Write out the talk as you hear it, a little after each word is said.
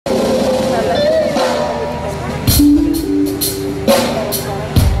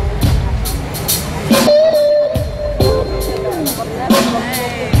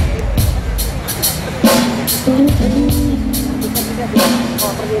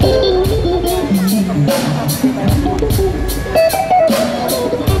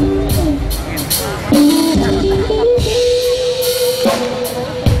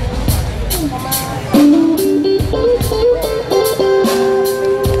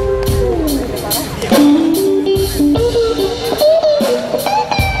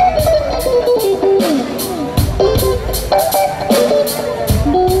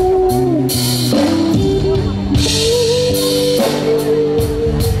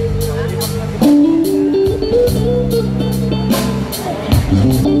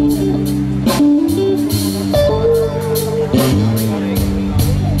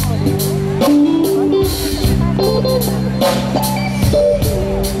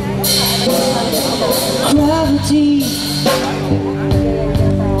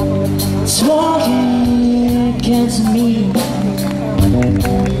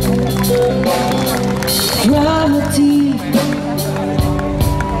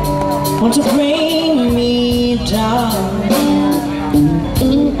Want to bring me down.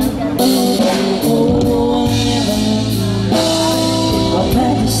 Oh, I never knew I'd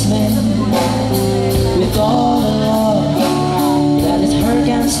met this man with all the love that his heart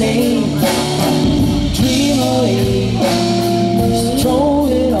can say. Dream away, throw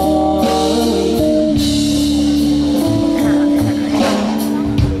it all away.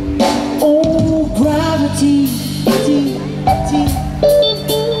 Oh, gravity,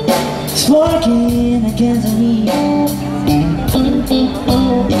 it's working against me.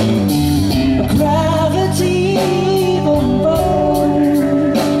 Gravity,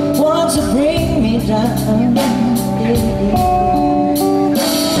 wants to bring me down.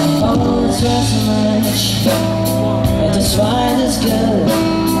 Oh, it's not so much, I just find it's good.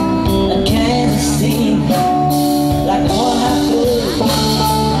 I can't see like what happened.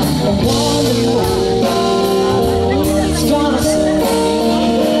 I wonder what it's gonna say.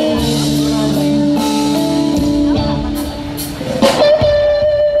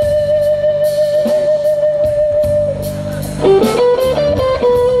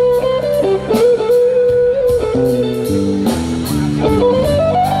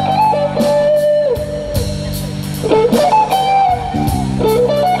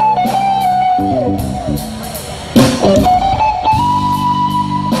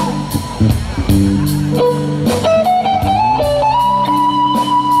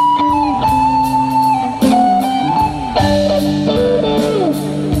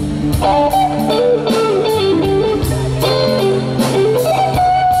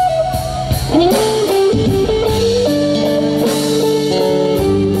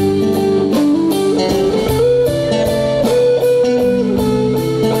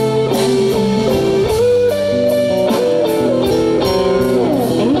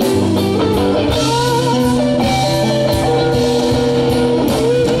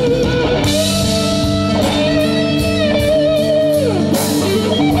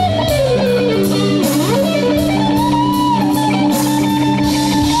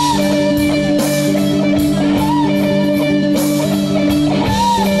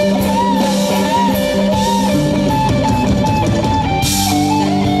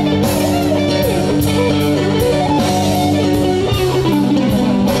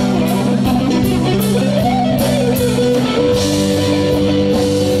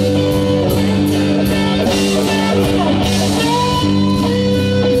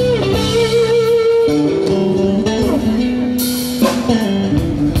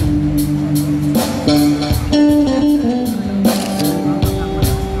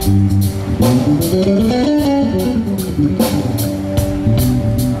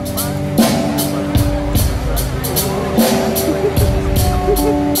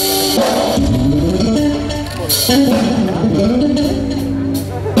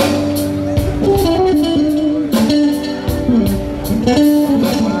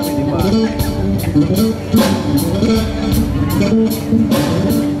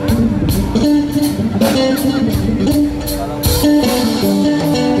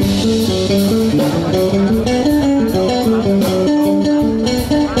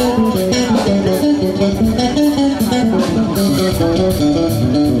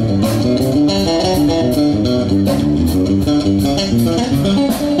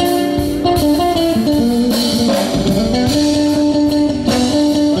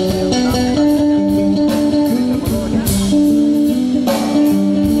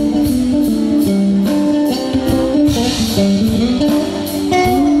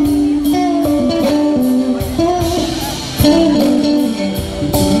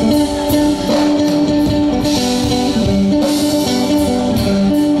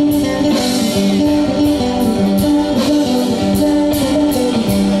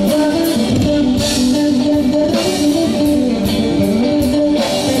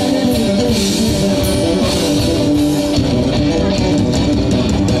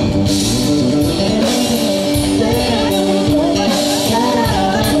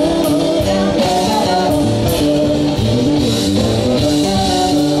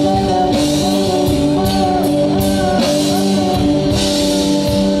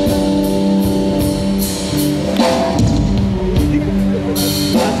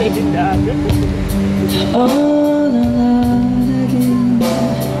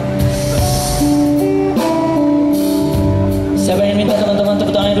 Siapa yang minta teman-teman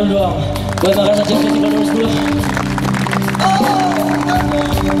tepuk tangannya dulu dong buat Makassar Jazz Festival 2010.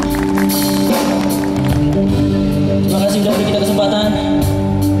 Terima kasih sudah beri kita kesempatan.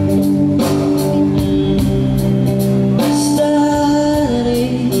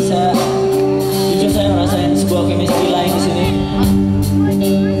 Jujur saya ngerasain sebuah chemistry lain di sini.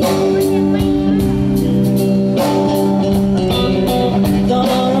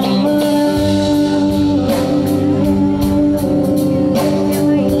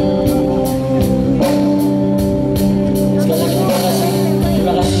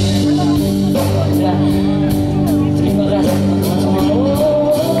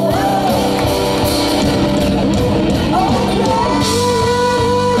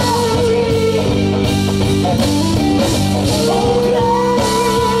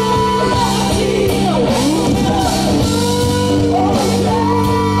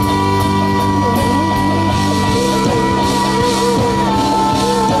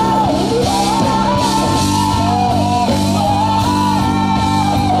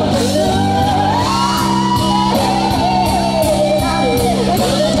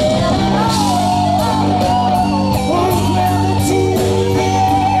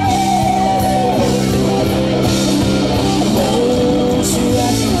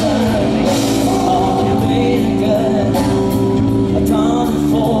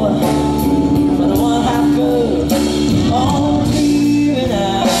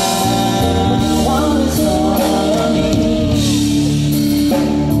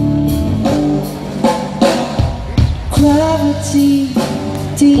 gravity.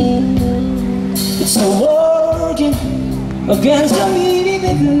 It's a working against the meaning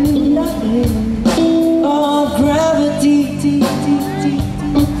of gravity.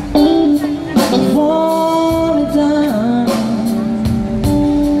 Want it down.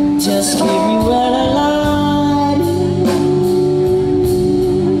 Just keep me where I like.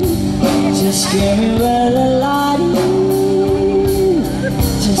 Just keep me where I like.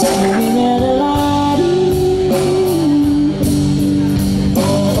 Just keep me where I like.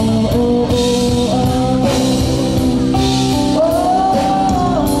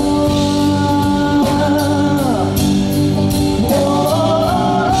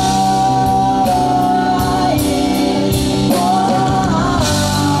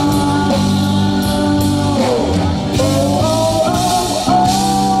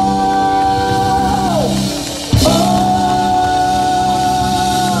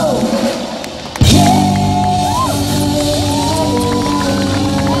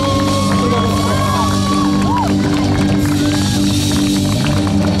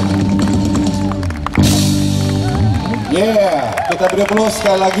 Yeah, kita beri aplaus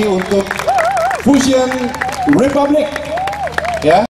sekali lagi untuk Fusion Republic. Ya.